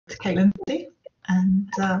Kate Lindsay, and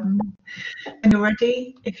when you're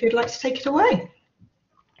ready, if you'd like to take it away.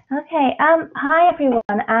 Okay. Hi everyone,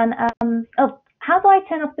 and oh, how do I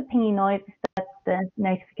turn off the pinging noise, the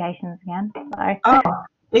notifications again? Sorry. Oh,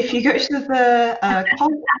 if you go to the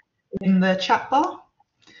poll in the chat bar,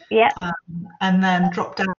 yeah, and then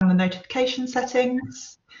drop down the notification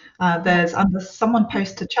settings. There's under someone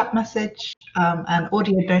post a chat message, and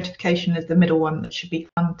audio notification is the middle one that should be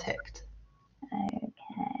unticked.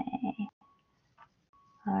 Okay.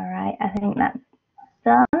 All right. I think that's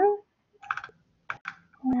done.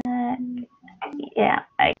 Yeah.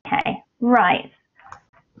 Okay. Right.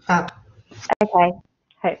 Fab. Okay.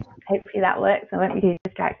 Hopefully that works. I won't be too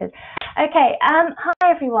distracted. Okay. Hi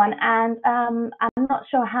everyone, and I'm not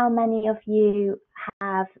sure how many of you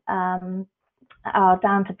have are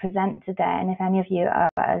down to present today, and if any of you are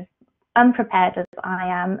as unprepared as I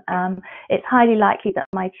am, it's highly likely that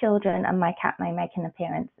my children and my cat may make an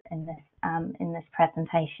appearance in this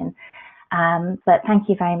presentation. But thank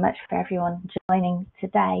you very much for everyone joining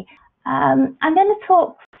today. I'm going to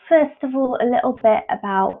talk first of all a little bit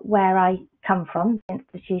about where I come from, the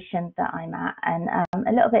institution that I'm at, and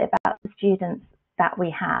a little bit about the students that we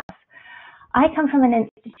have. I come from an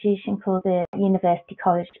institution called the University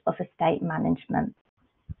College of Estate Management.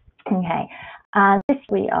 Okay, this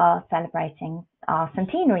we are celebrating our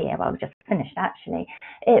centenary year. Well, we just finished actually.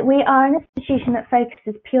 We are an institution that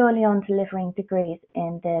focuses purely on delivering degrees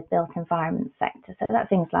in the built environment sector. So that's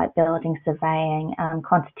things like building surveying,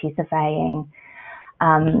 quantity surveying,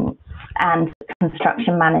 and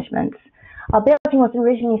construction management. Our building was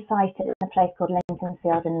originally sited in a place called Lincoln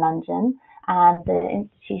Field in London, and the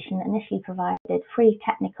institution initially provided free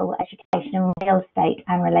technical education in real estate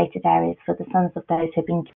and related areas for the sons of those who had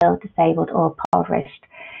been killed, disabled or impoverished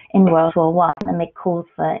in World War I, amid calls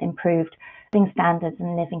for improved living standards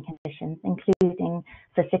and living conditions, including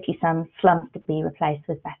for city slums to be replaced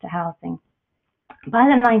with better housing. By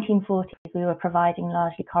the 1940s, we were providing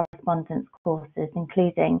largely correspondence courses,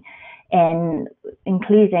 including during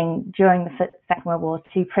the Second World War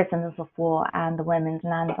to prisoners of war and the Women's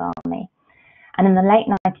Land Army. And in the late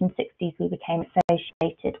 1960s, we became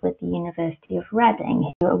associated with the University of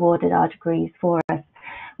Reading, who awarded our degrees for us.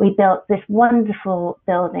 We built this wonderful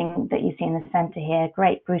building that you see in the centre here,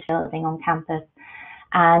 great Bruce building on campus,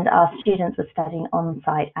 and our students were studying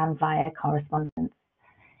on-site and via correspondence.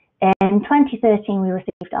 In 2013, we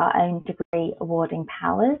received our own degree awarding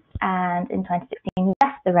powers, and in 2016, we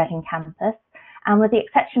left the Reading campus. And with the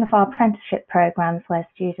exception of our apprenticeship programs, where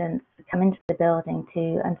students come into the building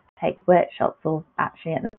to undertake workshops, or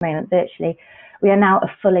actually at the moment virtually, we are now a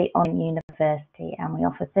fully on university, and we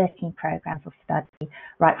offer 13 programs of study,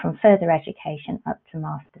 right from further education up to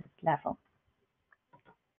master's level.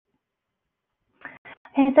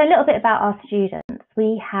 Okay, so a little bit about our students.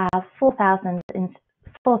 We have 4,000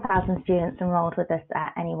 students enrolled with us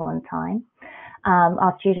at any one time.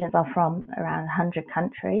 Our students are from around 100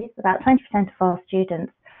 countries. About 20% of our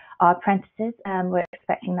students are apprentices, and we're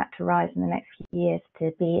expecting that to rise in the next few years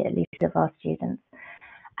to be at least of our students.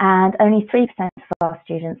 And only 3% of our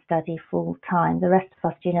students study full-time. The rest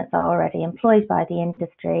of our students are already employed by the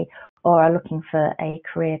industry or are looking for a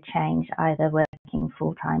career change, either working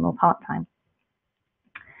full-time or part-time.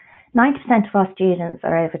 90% of our students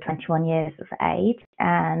are over 21 years of age,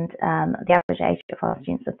 and the average age of our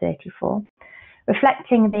students are 34.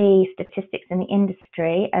 Reflecting the statistics in the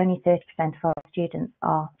industry, only 30% of our students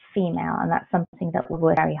are female, and that's something that we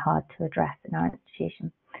work very hard to address in our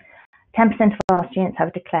institution. 10% of our students have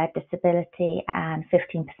a declared disability, and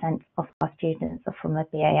 15% of our students are from a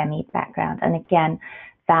BAME background. And again,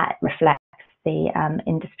 that reflects the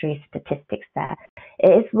industry statistics there.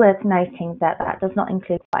 It is worth noting that that does not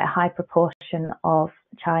include quite a high proportion of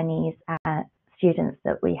Chinese students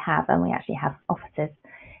that we have, and we actually have offices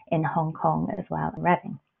in Hong Kong as well, in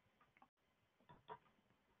Reading.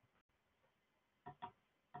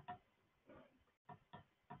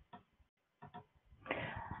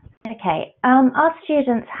 Okay, our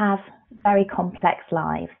students have very complex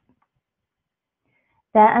lives.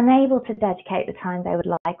 They're unable to dedicate the time they would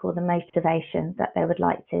like or the motivation that they would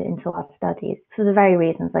like to into our studies for the very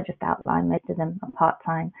reasons I just outlined. Most of them are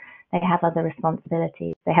part-time. They have other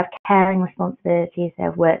responsibilities. They have caring responsibilities. They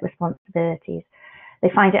have work responsibilities. They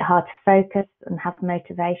find it hard to focus and have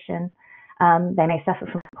motivation. They may suffer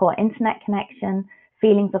from poor internet connection,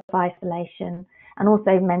 feelings of isolation, and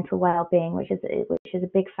also mental well-being, which is a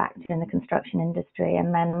big factor in the construction industry,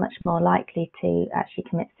 and men are much more likely to actually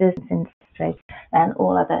commit suicide in this industry than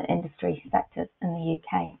all other industry sectors in the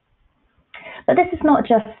UK. But this is not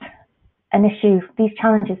just an issue. These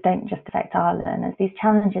challenges don't just affect our learners. These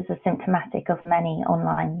challenges are symptomatic of many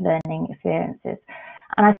online learning experiences.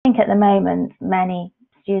 And I think at the moment, many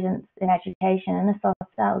students in education and us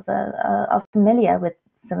ourselves are familiar with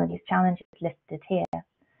some of these challenges listed here.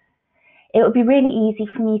 It would be really easy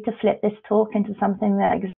for me to flip this talk into something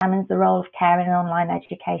that examines the role of care in online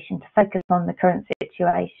education, to focus on the current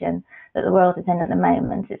situation that the world is in at the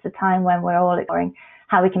moment. It's a time when we're all exploring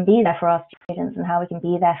how we can be there for our students and how we can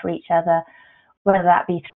be there for each other, whether that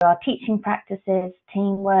be through our teaching practices,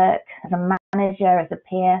 teamwork, as a manager, as a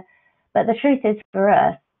peer. But the truth is, for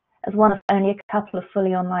us, as one of only a couple of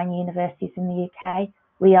fully online universities in the UK,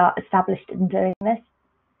 we are established in doing this.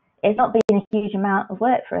 It's not been a huge amount of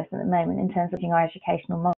work for us at the moment in terms of our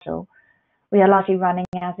educational model. We are largely running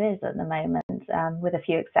as is at the moment, with a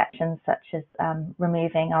few exceptions, such as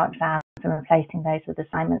removing our exams and replacing those with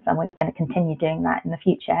assignments, and we're going to continue doing that in the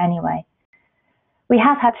future anyway. We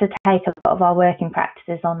have had to take a lot of our working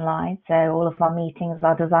practices online, so all of our meetings,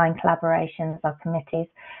 our design collaborations, our committees,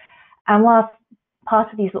 and whilst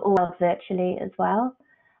part of these were all virtually as well,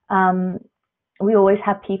 we always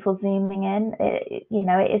have people zooming in. It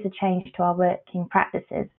is a change to our working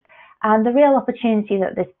practices. And the real opportunity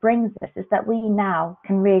that this brings us is that we now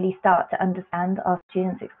can really start to understand our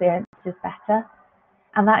students' experiences better.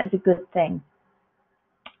 And that is a good thing.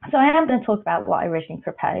 So I am going to talk about what I originally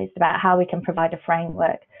proposed, about how we can provide a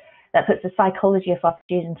framework that puts the psychology of our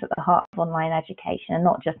students at the heart of online education and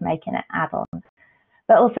not just making it add-on,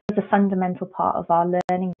 but also as a fundamental part of our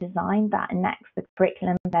learning design that enacts the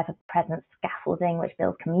curriculum, ever-present scaffolding, which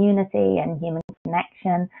builds community and human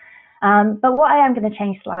connection. But what I am going to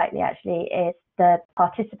change slightly, actually, is the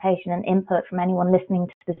participation and input from anyone listening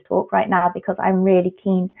to this talk right now, because I'm really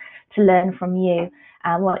keen to learn from you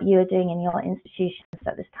and what you are doing in your institutions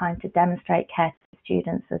at this time to demonstrate care to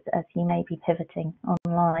students as you may be pivoting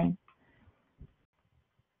online.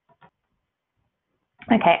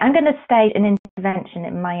 Okay, I'm going to stage an intervention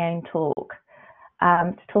in my own talk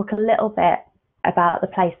to talk a little bit about the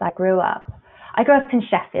place I grew up. I grew up in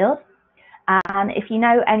Sheffield, and if you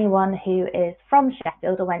know anyone who is from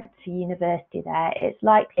Sheffield or went to university there, it's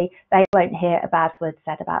likely they won't hear a bad word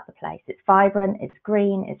said about the place. It's vibrant, it's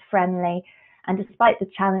green, it's friendly, and despite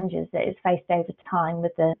the challenges that it's faced over time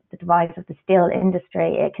with the demise of the steel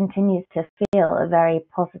industry, it continues to feel a very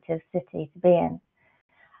positive city to be in.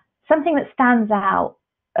 Something that stands out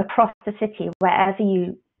across the city, wherever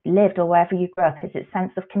you lived or wherever you grew up, is its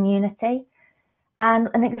sense of community. And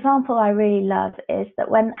an example I really love is that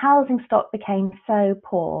when housing stock became so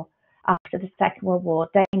poor after the Second World War,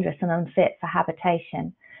 dangerous and unfit for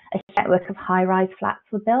habitation, a network of high-rise flats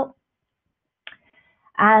were built.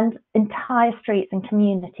 And entire streets and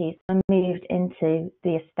communities were moved into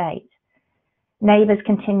the estate. Neighbours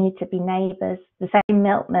continued to be neighbours. The same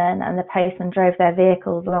milkman and the postman drove their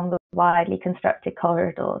vehicles along the widely constructed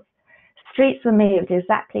corridors. Streets were moved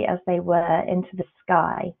exactly as they were into the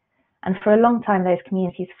sky. And for a long time, those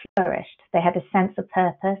communities flourished. They had a sense of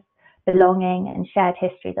purpose, belonging, and shared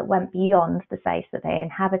history that went beyond the space that they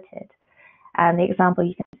inhabited. And the example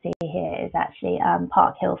you can see here is actually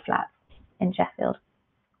Park Hill Flats in Sheffield.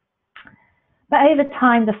 But over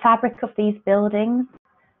time, the fabric of these buildings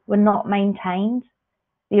were not maintained.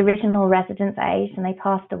 The original residents aged and they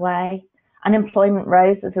passed away. Unemployment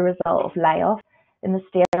rose as a result of layoffs in the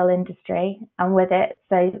steel industry, and with it,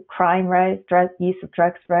 so crime rose, use of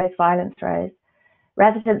drugs rose, violence rose.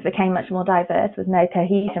 Residents became much more diverse with no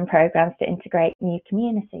cohesion programs to integrate new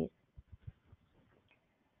communities.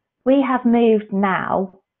 We have moved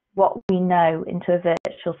now what we know into a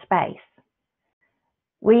virtual space.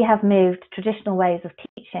 We have moved traditional ways of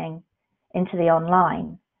teaching into the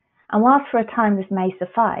online. And whilst for a time this may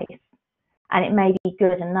suffice, and it may be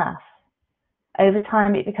good enough, over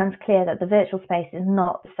time it becomes clear that the virtual space is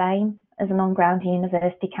not the same as an on-ground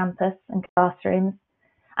university campus and classrooms.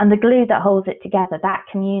 And the glue that holds it together, that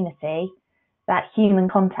community, that human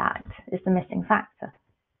contact, is the missing factor.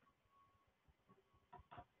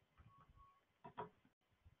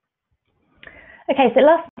 Okay, so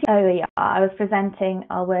last OER, I was presenting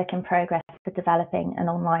our work in progress for developing an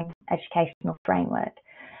online educational framework.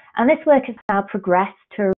 And this work has now progressed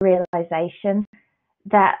to a realization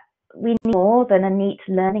that we need more than a neat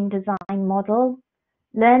learning design model.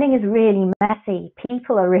 Learning is really messy.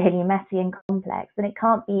 People are really messy and complex, and it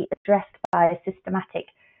can't be addressed by a systematic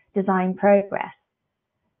design progress.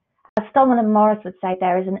 As Stallman and Morris would say,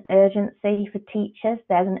 there is an urgency for teachers,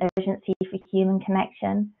 there's an urgency for human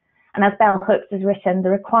connection. And as Bell Hooks has written, the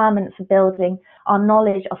requirement for building our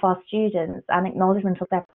knowledge of our students and acknowledgement of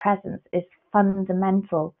their presence is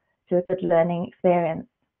fundamental to a good learning experience.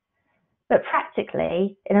 But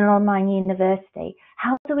practically, in an online university,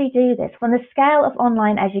 how do we do this when the scale of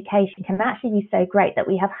online education can actually be so great that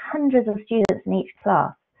we have hundreds of students in each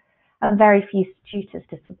class and very few tutors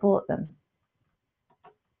to support them?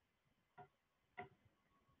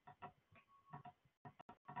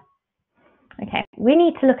 Okay, we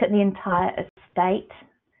need to look at the entire estate.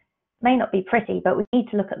 It may not be pretty, but we need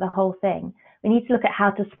to look at the whole thing. We need to look at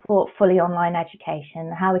how to support fully online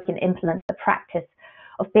education, how we can implement the practice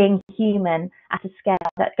of being human at a scale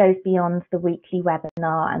that goes beyond the weekly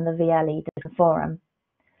webinar and the VLE forum.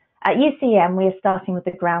 At UCM, we are starting with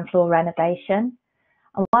the ground floor renovation.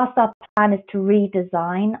 And whilst our plan is to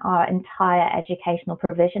redesign our entire educational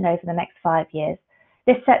provision over the next 5 years,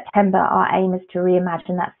 this September, our aim is to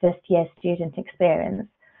reimagine that first-year student experience.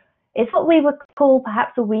 It's what we would call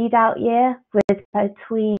perhaps a weed out year, with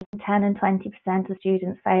between 10 and 20% of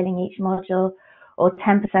students failing each module, or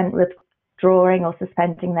 10% withdrawing or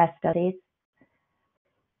suspending their studies.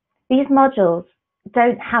 These modules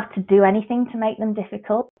don't have to do anything to make them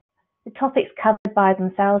difficult. The topics covered by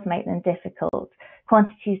themselves make them difficult.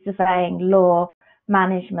 Quantity surveying, law,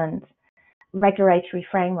 management, regulatory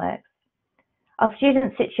frameworks. Our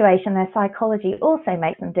student situation, their psychology also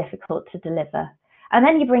makes them difficult to deliver. And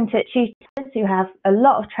then you bring to it tutors who have a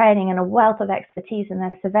lot of training and a wealth of expertise in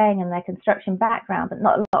their surveying and their construction background, but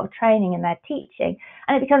not a lot of training in their teaching,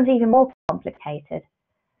 and it becomes even more complicated.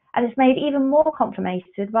 And it's made even more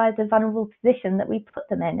complicated by the vulnerable position that we put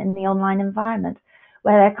them in the online environment,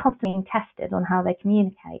 where they're constantly being tested on how they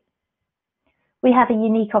communicate. We have a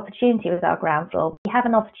unique opportunity with our ground floor. We have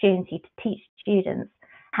an opportunity to teach students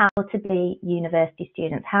how to be university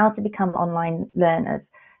students, how to become online learners,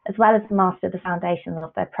 as well as master the foundations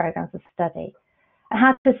of their programs of study, and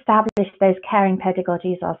how to establish those caring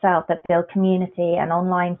pedagogies ourselves that build community and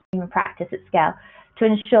online human practice at scale to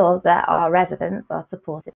ensure that our residents are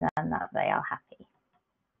supported and that they are happy.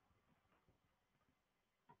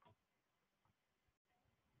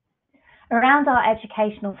 Around our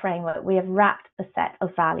educational framework, we have wrapped a set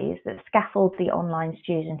of values that scaffold the online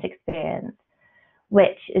student experience,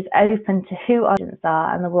 which is open to who our students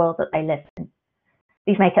are and the world that they live in.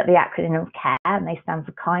 These make up the acronym of CARE, and they stand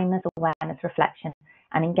for kindness, awareness, reflection,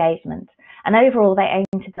 and engagement. And overall, they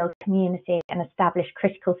aim to build community and establish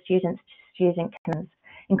critical student-to-student connections,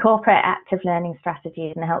 incorporate active learning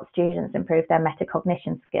strategies, and help students improve their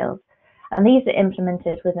metacognition skills. And these are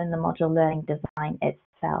implemented within the module learning design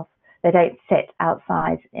itself. They don't sit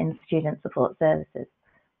outside in student support services.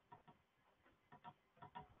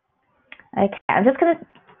 Okay, I'm just going to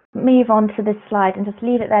move on to this slide and just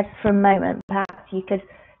leave it there just for a moment. Perhaps you could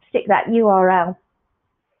stick that URL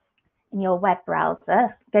in your web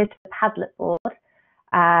browser, go to the Padlet board,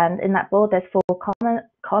 and in that board there's 4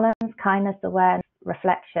 columns: kindness, awareness,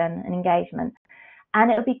 reflection, and engagement.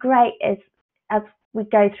 And it would be great as we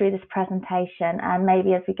go through this presentation, and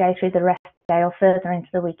maybe as we go through the rest of the day or further into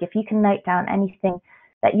the week, if you can note down anything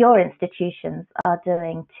that your institutions are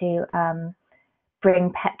doing to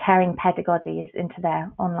bring caring pedagogies into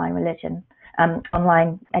their online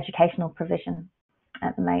online educational provision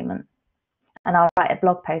at the moment. And I'll write a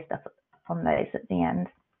blog post up on those at the end.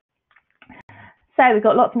 So we've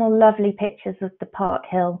got lots more lovely pictures of the Park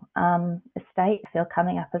Hill estate still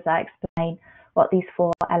coming up as I explain what these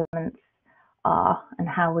 4 elements are and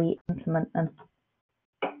how we implement them.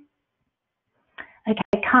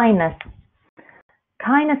 Okay, kindness.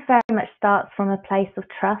 Kindness very much starts from a place of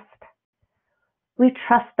trust. We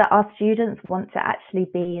trust that our students want to actually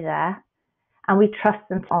be there, and we trust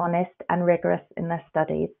them to be honest and rigorous in their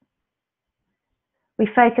studies. We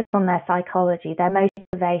focus on their psychology, their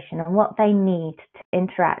motivation, and what they need to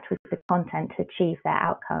interact with the content to achieve their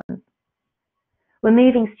outcomes. We're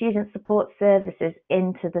moving student support services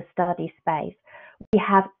into the study space. We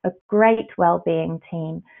have a great wellbeing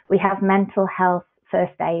team. We have mental health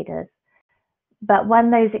first aiders. But when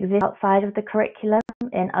those exist outside of the curriculum,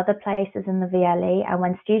 in other places in the VLE, and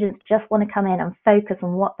when students just want to come in and focus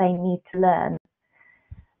on what they need to learn,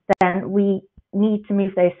 then we need to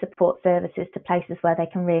move those support services to places where they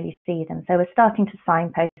can really see them. So we're starting to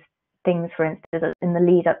signpost things, for instance, in the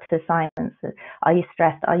lead up to the assignments. Are you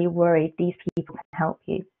stressed? Are you worried? These people can help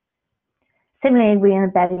you. Similarly, we're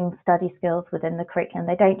embedding study skills within the curriculum.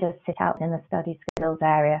 They don't just sit out in the study skills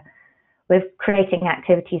area. We're creating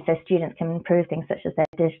activities so students can improve things such as their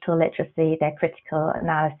digital literacy, their critical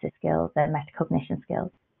analysis skills, their metacognition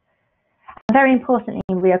skills. And very importantly,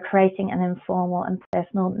 we are creating an informal and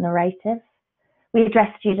personal narrative. We address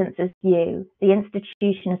students as you, the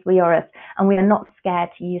institution as we or us, and we are not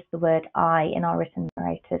scared to use the word I in our written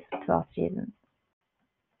narratives to our students.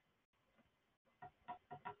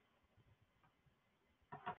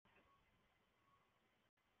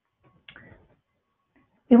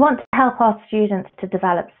 We want to help our students to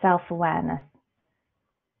develop self-awareness.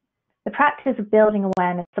 The practice of building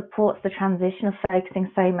awareness supports the transition of focusing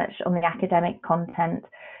so much on the academic content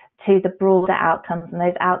to the broader outcomes, and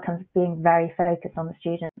those outcomes being very focused on the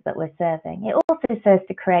students that we're serving. It also serves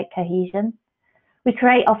to create cohesion. We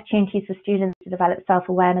create opportunities for students to develop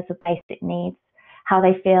self-awareness of basic needs, how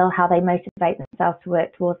they feel, how they motivate themselves to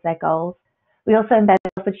work towards their goals. We also embed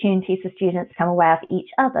opportunities for students to become aware of each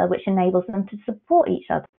other, which enables them to support each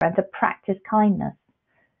other and to practice kindness.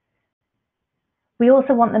 We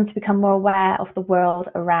also want them to become more aware of the world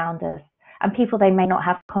around us and people they may not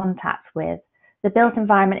have contact with. The built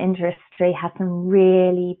environment industry has some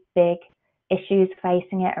really big issues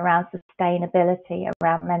facing it around sustainability,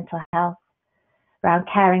 around mental health, around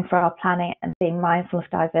caring for our planet and being mindful of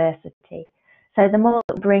diversity. So the more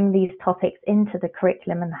that we bring these topics into the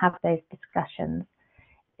curriculum and have those discussions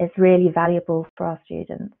is really valuable for our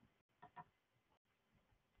students.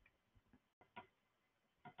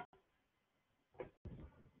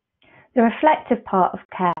 The reflective part of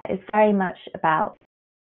CARE is very much about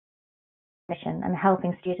mission and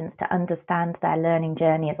helping students to understand their learning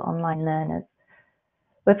journey as online learners.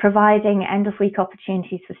 We're providing end-of-week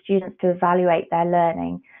opportunities for students to evaluate their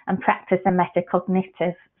learning and practice their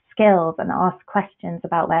metacognitive skills and ask questions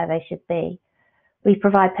about where they should be. We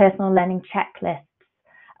provide personal learning checklists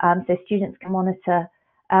so students can monitor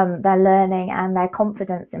their learning and their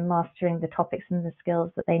confidence in mastering the topics and the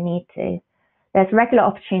skills that they need to. There's regular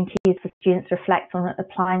opportunities for students to reflect on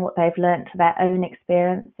applying what they've learned to their own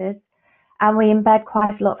experiences. And we embed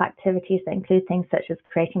quite a lot of activities that include things such as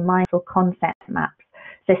creating mindful concept maps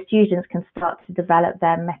so students can start to develop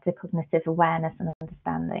their metacognitive awareness and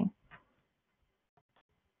understanding.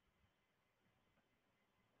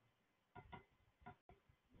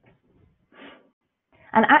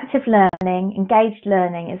 And active learning, engaged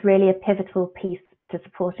learning, is really a pivotal piece to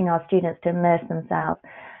supporting our students to immerse themselves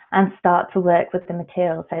and start to work with the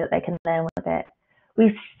material so that they can learn with it.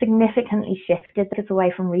 We've significantly shifted this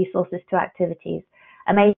away from resources to activities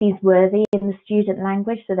and made these worthy in the student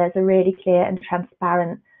language, so there's a really clear and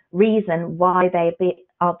transparent reason why they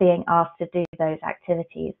are being asked to do those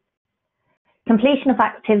activities. Completion of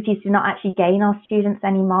activities do not actually gain our students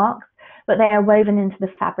any marks, but they are woven into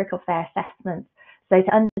the fabric of their assessments. So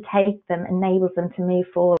to undertake them enables them to move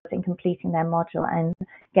forward in completing their module and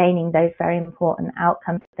gaining those very important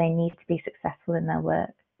outcomes that they need to be successful in their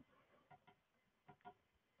work.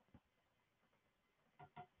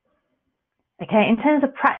 Okay, in terms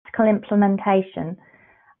of practical implementation,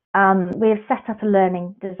 we have set up a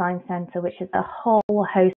Learning Design Centre, which is a whole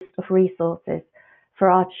host of resources for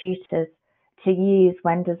our tutors to use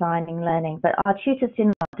when designing learning. But our tutors do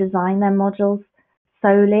not design their modules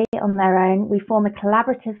solely on their own. We form a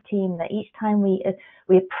collaborative team that each time we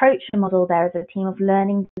approach a model, there is a team of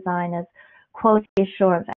learning designers, quality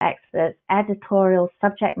assurance experts, editorial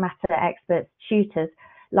subject matter experts, tutors,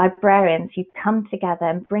 librarians who come together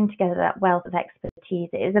and bring together that wealth of expertise.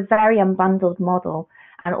 It is a very unbundled model,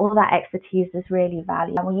 and all that expertise is really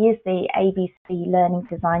valued. And we use the ABC Learning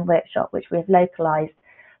Design Workshop, which we've localized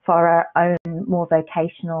for our own more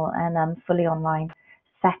vocational and fully online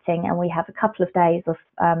setting. And we have a couple of days of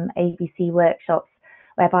ABC workshops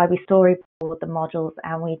whereby we storyboard the modules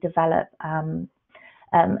and we develop a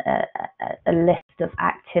list of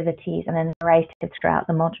activities and a narrative throughout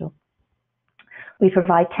the module. We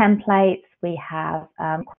provide templates, we have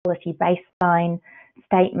quality baseline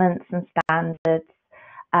statements and standards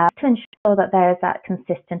to ensure that there is that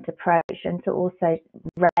consistent approach and to also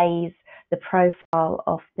raise the profile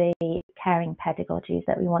of the caring pedagogies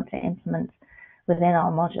that we want to implement within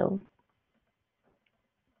our modules.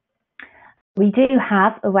 We do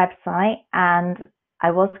have a website, and I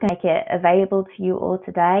was going to make it available to you all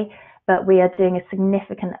today, but we are doing a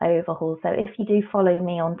significant overhaul. So if you do follow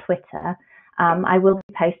me on Twitter, I will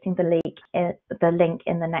be posting the link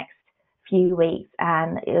in the next few weeks,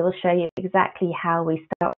 and it will show you exactly how we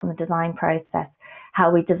start from the design process,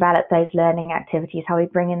 how we develop those learning activities, how we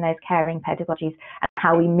bring in those caring pedagogies, and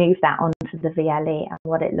how we move that onto the VLE and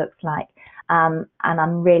what it looks like. And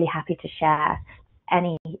I'm really happy to share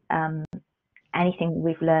anything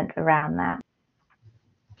we've learned around that.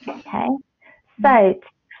 Okay, so to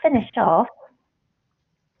finish off,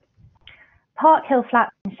 Park Hill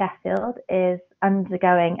Flats in Sheffield is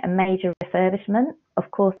undergoing a major refurbishment. Of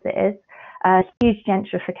course it is. Huge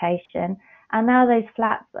gentrification, and now those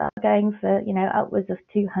flats are going for, you know, upwards of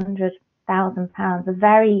 £200,000. A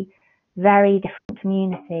very, very different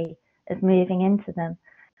community is moving into them.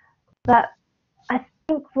 But I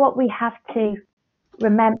think what we have to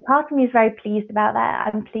remember, part of me is very pleased about that.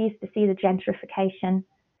 I'm pleased to see the gentrification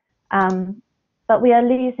but we are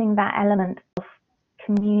losing that element of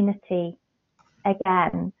community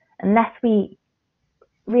again, unless we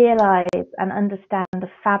realise and understand the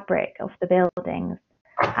fabric of the buildings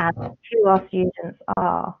and who our students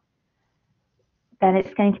are. Then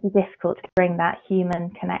it's going to be difficult to bring that human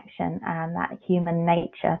connection and that human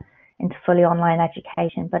nature into fully online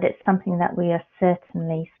education, but it's something that we are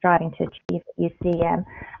certainly striving to achieve at UCM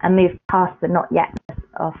and move past the not yet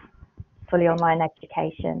of fully online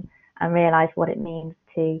education and realise what it means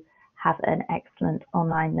to have an excellent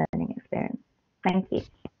online learning experience. Thank you.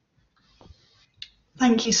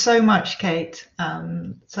 Thank you so much, Kate.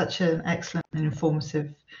 Such an excellent and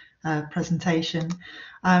informative presentation.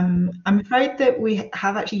 I'm afraid that we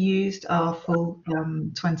have actually used our full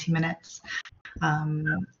 20 minutes.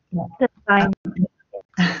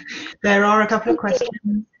 There are a couple of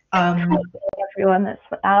questions. Everyone, that's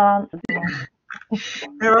what I'll answer.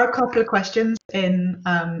 There are a couple of questions in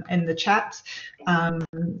the chat.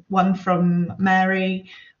 One from Mary,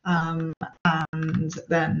 and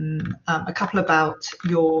then a couple about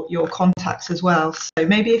your contacts as well. So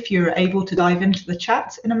maybe if you're able to dive into the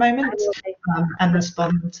chat in a moment and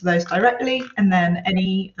respond to those directly, and then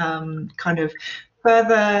any kind of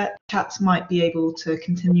further chats might be able to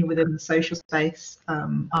continue within the social space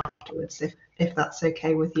afterwards, if that's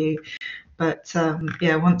okay with you. But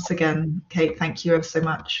yeah, once again, Kate, thank you ever so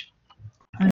much.